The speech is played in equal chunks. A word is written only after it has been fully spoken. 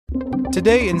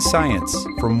Today in Science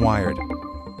from Wired.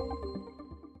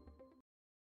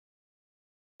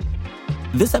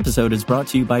 This episode is brought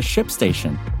to you by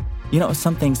ShipStation. You know,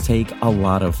 some things take a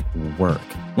lot of work,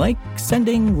 like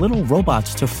sending little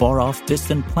robots to far-off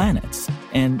distant planets.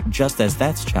 And just as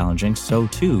that's challenging, so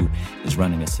too is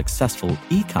running a successful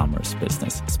e-commerce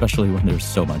business, especially when there's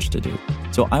so much to do.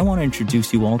 So I want to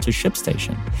introduce you all to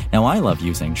ShipStation. Now, I love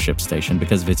using ShipStation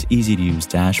because of its easy-to-use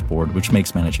dashboard, which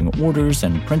makes managing orders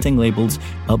and printing labels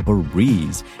a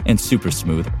breeze and super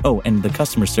smooth. Oh, and the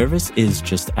customer service is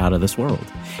just out of this world.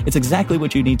 It's exactly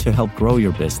what you need to help grow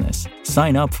your business.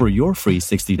 Sign up for your free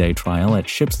 60-day trial at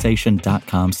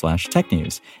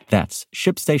shipstation.com/technews. That's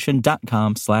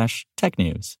shipstation.com/technews.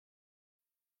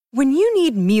 When you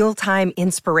need mealtime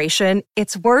inspiration,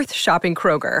 it's worth shopping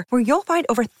Kroger, where you'll find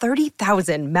over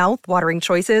 30,000 mouth-watering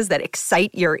choices that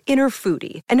excite your inner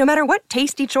foodie. And no matter what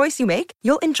tasty choice you make,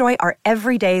 you'll enjoy our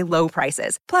everyday low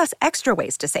prices, plus extra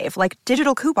ways to save, like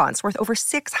digital coupons worth over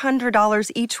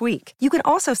 $600 each week. You can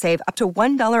also save up to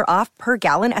 $1 off per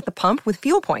gallon at the pump with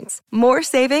fuel points. More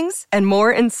savings and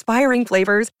more inspiring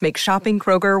flavors make shopping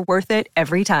Kroger worth it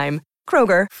every time.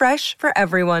 Kroger, fresh for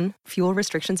everyone. Fuel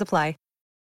restrictions apply.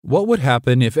 What would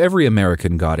happen if every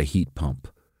American got a heat pump?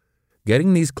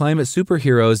 Getting these climate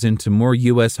superheroes into more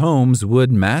U.S. homes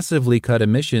would massively cut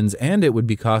emissions, and it would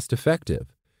be cost-effective.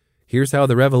 Here's how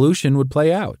the revolution would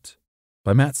play out.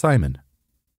 By Matt Simon.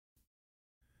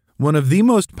 One of the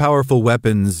most powerful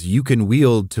weapons you can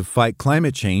wield to fight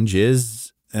climate change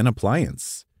is an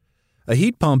appliance. A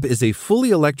heat pump is a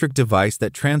fully electric device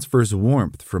that transfers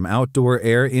warmth from outdoor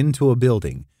air into a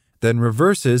building, then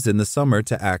reverses in the summer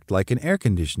to act like an air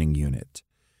conditioning unit.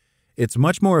 It's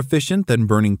much more efficient than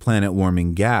burning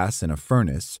planet-warming gas in a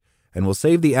furnace, and will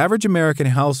save the average American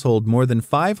household more than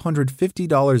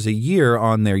 $550 a year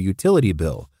on their utility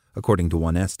bill, according to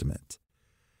one estimate.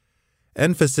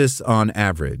 Emphasis on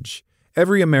average.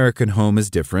 Every American home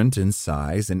is different in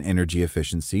size and energy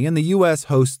efficiency, and the U.S.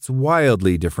 hosts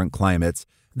wildly different climates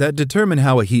that determine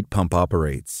how a heat pump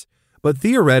operates. But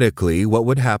theoretically, what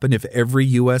would happen if every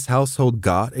U.S. household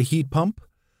got a heat pump?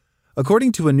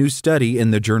 According to a new study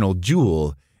in the journal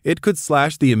Joule, it could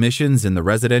slash the emissions in the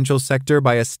residential sector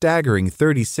by a staggering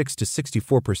 36 to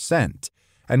 64%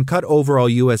 and cut overall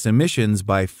U.S. emissions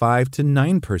by 5 to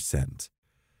 9%.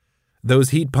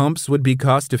 Those heat pumps would be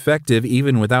cost-effective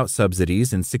even without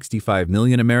subsidies in 65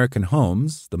 million American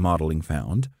homes, the modeling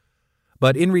found.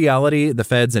 But in reality, the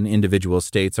feds and individual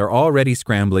states are already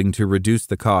scrambling to reduce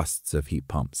the costs of heat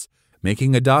pumps,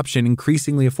 making adoption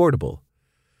increasingly affordable.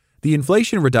 The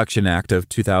Inflation Reduction Act of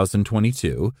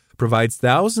 2022 provides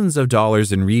thousands of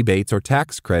dollars in rebates or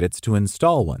tax credits to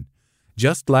install one.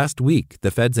 Just last week,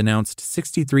 the feds announced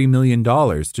 $63 million to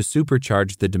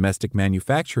supercharge the domestic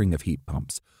manufacturing of heat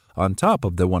pumps, on top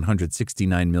of the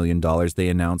 $169 million they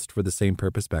announced for the same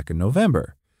purpose back in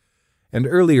November. And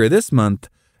earlier this month,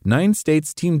 9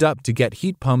 states teamed up to get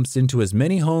heat pumps into as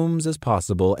many homes as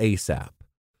possible ASAP.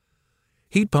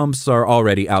 Heat pumps are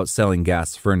already outselling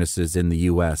gas furnaces in the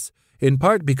U.S., in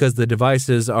part because the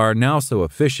devices are now so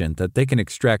efficient that they can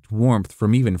extract warmth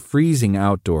from even freezing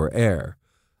outdoor air.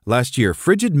 Last year,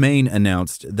 Frigid Maine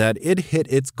announced that it hit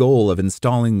its goal of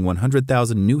installing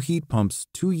 100,000 new heat pumps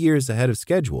 2 years ahead of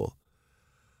schedule.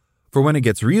 For when it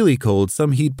gets really cold,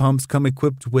 some heat pumps come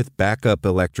equipped with backup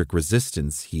electric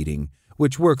resistance heating,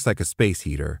 which works like a space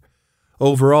heater.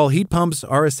 Overall, heat pumps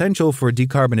are essential for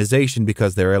decarbonization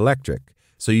because they're electric,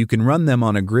 so you can run them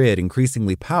on a grid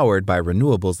increasingly powered by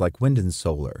renewables like wind and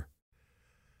solar.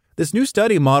 This new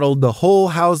study modeled the whole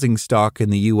housing stock in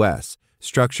the U.S.,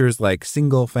 structures like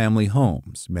single-family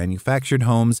homes, manufactured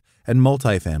homes, and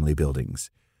multifamily buildings.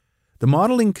 The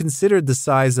modeling considered the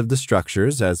size of the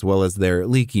structures as well as their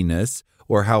leakiness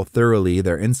or how thoroughly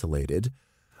they're insulated.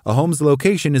 A home's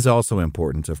location is also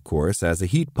important, of course, as a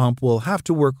heat pump will have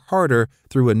to work harder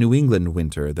through a New England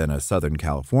winter than a Southern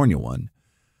California one.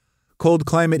 Cold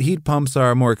climate heat pumps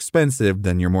are more expensive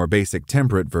than your more basic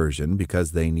temperate version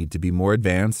because they need to be more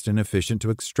advanced and efficient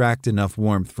to extract enough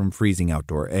warmth from freezing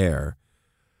outdoor air.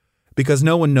 Because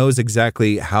no one knows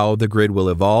exactly how the grid will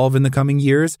evolve in the coming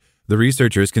years, the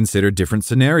researchers considered different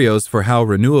scenarios for how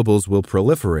renewables will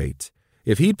proliferate.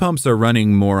 If heat pumps are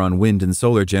running more on wind and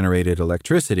solar-generated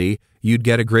electricity, you'd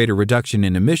get a greater reduction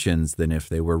in emissions than if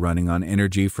they were running on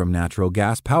energy from natural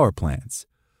gas power plants.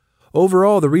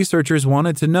 Overall, the researchers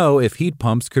wanted to know if heat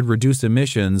pumps could reduce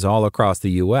emissions all across the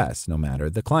U.S., no matter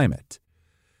the climate.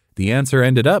 The answer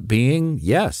ended up being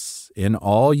yes. In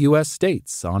all U.S.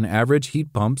 states, on average,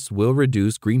 heat pumps will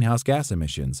reduce greenhouse gas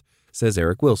emissions, says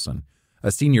Eric Wilson,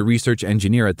 a senior research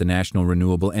engineer at the National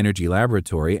Renewable Energy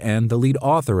Laboratory and the lead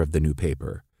author of the new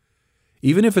paper.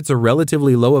 Even if it's a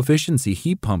relatively low-efficiency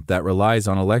heat pump that relies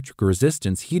on electric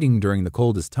resistance heating during the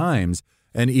coldest times,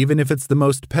 and even if it's the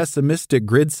most pessimistic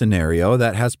grid scenario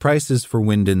that has prices for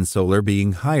wind and solar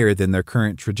being higher than their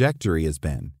current trajectory has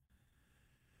been.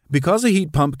 Because a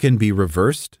heat pump can be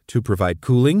reversed to provide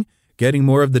cooling, getting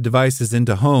more of the devices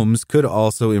into homes could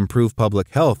also improve public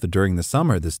health during the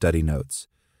summer, the study notes.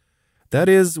 That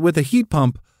is, with a heat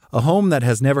pump, a home that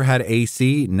has never had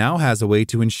AC now has a way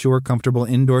to ensure comfortable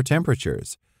indoor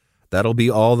temperatures. That'll be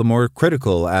all the more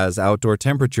critical as outdoor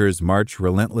temperatures march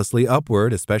relentlessly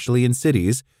upward, especially in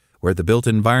cities, where the built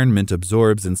environment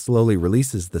absorbs and slowly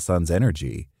releases the sun's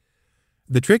energy.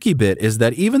 The tricky bit is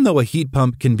that even though a heat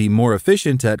pump can be more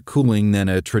efficient at cooling than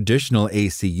a traditional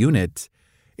AC unit,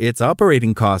 its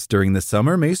operating costs during the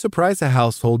summer may surprise a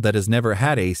household that has never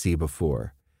had AC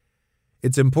before.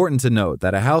 It's important to note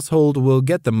that a household will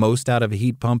get the most out of a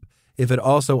heat pump if it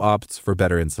also opts for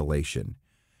better insulation.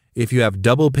 If you have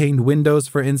double-paned windows,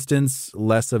 for instance,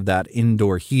 less of that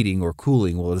indoor heating or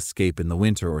cooling will escape in the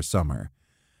winter or summer.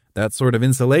 That sort of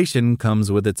insulation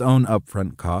comes with its own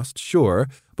upfront cost, sure,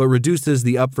 but reduces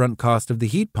the upfront cost of the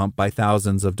heat pump by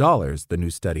thousands of dollars, the new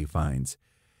study finds.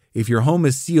 If your home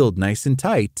is sealed nice and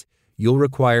tight, you'll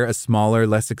require a smaller,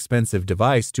 less expensive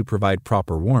device to provide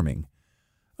proper warming.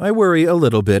 I worry a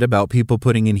little bit about people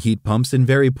putting in heat pumps in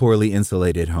very poorly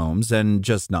insulated homes and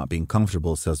just not being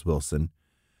comfortable, says Wilson.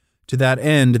 To that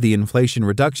end, the Inflation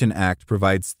Reduction Act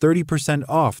provides 30%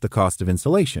 off the cost of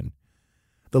insulation.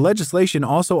 The legislation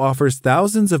also offers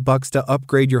thousands of bucks to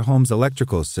upgrade your home's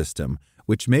electrical system,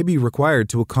 which may be required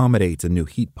to accommodate a new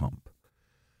heat pump.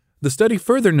 The study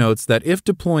further notes that if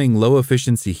deploying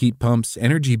low-efficiency heat pumps,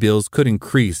 energy bills could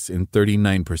increase in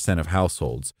 39% of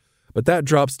households, but that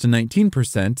drops to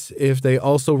 19% if they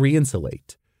also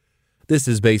re-insulate. This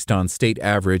is based on state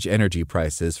average energy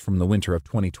prices from the winter of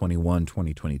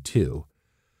 2021-2022.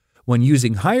 When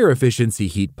using higher efficiency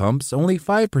heat pumps, only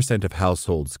 5% of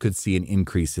households could see an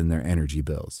increase in their energy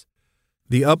bills.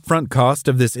 The upfront cost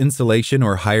of this insulation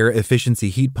or higher efficiency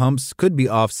heat pumps could be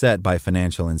offset by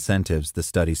financial incentives, the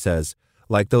study says,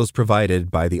 like those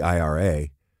provided by the IRA.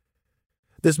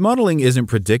 This modeling isn't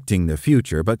predicting the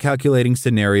future, but calculating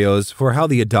scenarios for how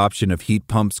the adoption of heat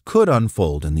pumps could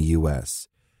unfold in the U.S.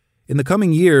 In the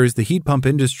coming years, the heat pump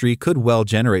industry could well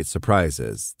generate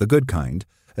surprises, the good kind,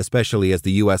 especially as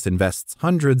the U.S. invests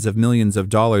hundreds of millions of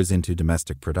dollars into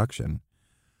domestic production.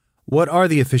 What are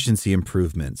the efficiency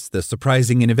improvements, the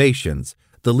surprising innovations,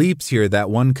 the leaps here that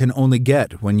one can only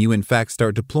get when you in fact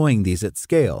start deploying these at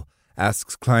scale?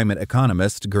 Asks climate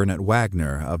economist Gernot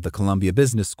Wagner of the Columbia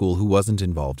Business School, who wasn't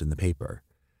involved in the paper.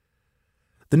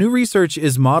 The new research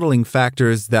is modeling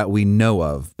factors that we know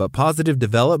of, but positive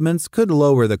developments could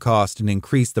lower the cost and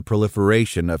increase the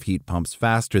proliferation of heat pumps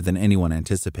faster than anyone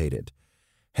anticipated.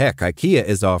 Heck, IKEA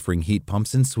is offering heat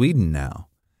pumps in Sweden now.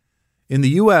 In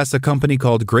the U.S., a company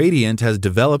called Gradient has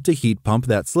developed a heat pump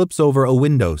that slips over a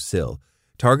windowsill,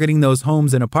 targeting those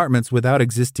homes and apartments without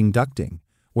existing ducting.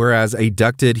 Whereas a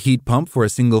ducted heat pump for a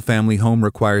single-family home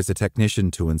requires a technician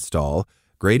to install,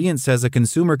 Gradient says a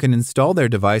consumer can install their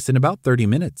device in about 30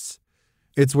 minutes.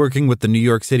 It's working with the New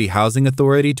York City Housing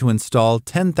Authority to install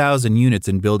 10,000 units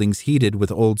in buildings heated with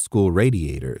old-school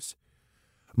radiators.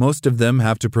 Most of them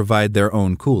have to provide their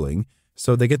own cooling,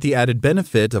 so they get the added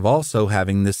benefit of also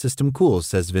having the system cool,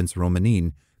 says Vince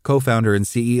Romanin, co-founder and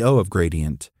CEO of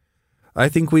Gradient. I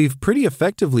think we've pretty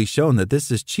effectively shown that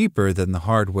this is cheaper than the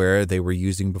hardware they were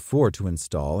using before to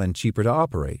install and cheaper to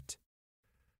operate.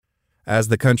 As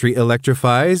the country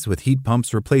electrifies, with heat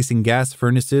pumps replacing gas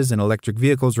furnaces and electric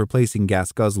vehicles replacing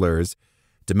gas guzzlers,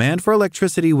 demand for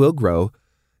electricity will grow.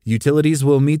 Utilities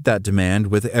will meet that demand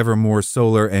with ever more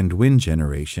solar and wind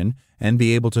generation and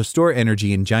be able to store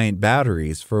energy in giant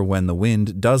batteries for when the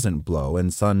wind doesn't blow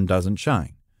and sun doesn't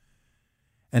shine.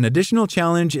 An additional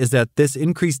challenge is that this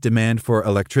increased demand for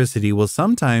electricity will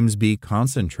sometimes be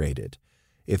concentrated.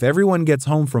 If everyone gets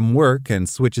home from work and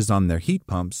switches on their heat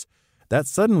pumps, that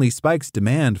suddenly spikes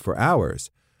demand for hours.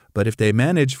 But if they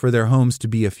manage for their homes to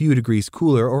be a few degrees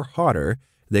cooler or hotter,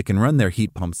 they can run their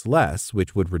heat pumps less,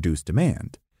 which would reduce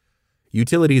demand.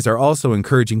 Utilities are also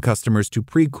encouraging customers to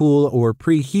pre-cool or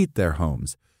preheat their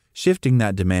homes, shifting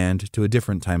that demand to a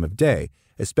different time of day,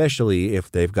 especially if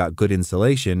they've got good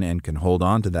insulation and can hold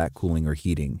on to that cooling or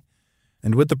heating.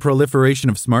 And with the proliferation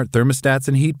of smart thermostats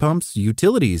and heat pumps,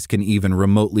 utilities can even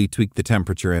remotely tweak the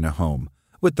temperature in a home,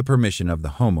 with the permission of the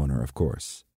homeowner, of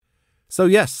course. So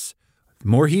yes,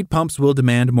 more heat pumps will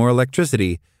demand more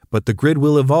electricity, but the grid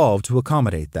will evolve to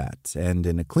accommodate that, and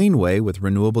in a clean way with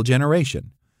renewable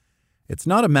generation. It's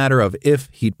not a matter of if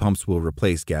heat pumps will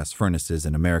replace gas furnaces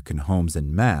in American homes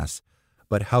en masse,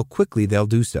 but how quickly they'll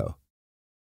do so.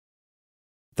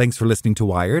 Thanks for listening to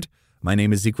Wired. My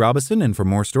name is Zeke Robison, and for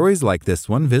more stories like this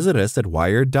one, visit us at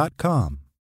wired.com.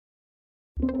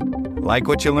 Like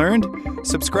what you learned?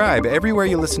 Subscribe everywhere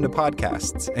you listen to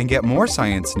podcasts and get more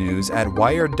science news at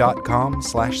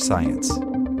wired.com/science.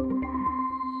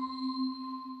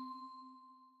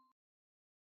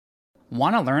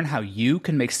 Want to learn how you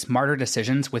can make smarter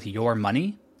decisions with your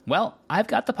money? Well, I've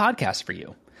got the podcast for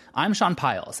you. I'm Sean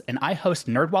Piles, and I host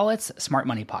NerdWallet's Smart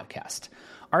Money Podcast.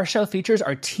 Our show features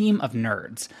our team of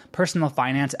nerds, personal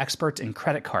finance experts in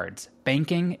credit cards,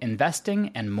 banking,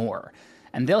 investing, and more.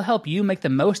 And they'll help you make the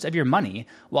most of your money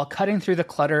while cutting through the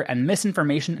clutter and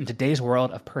misinformation in today's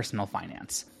world of personal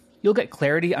finance. You'll get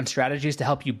clarity on strategies to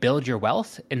help you build your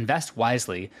wealth, invest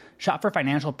wisely, shop for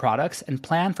financial products, and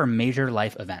plan for major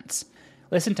life events.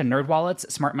 Listen to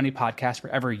NerdWallet's Smart Money Podcast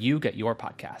wherever you get your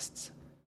podcasts.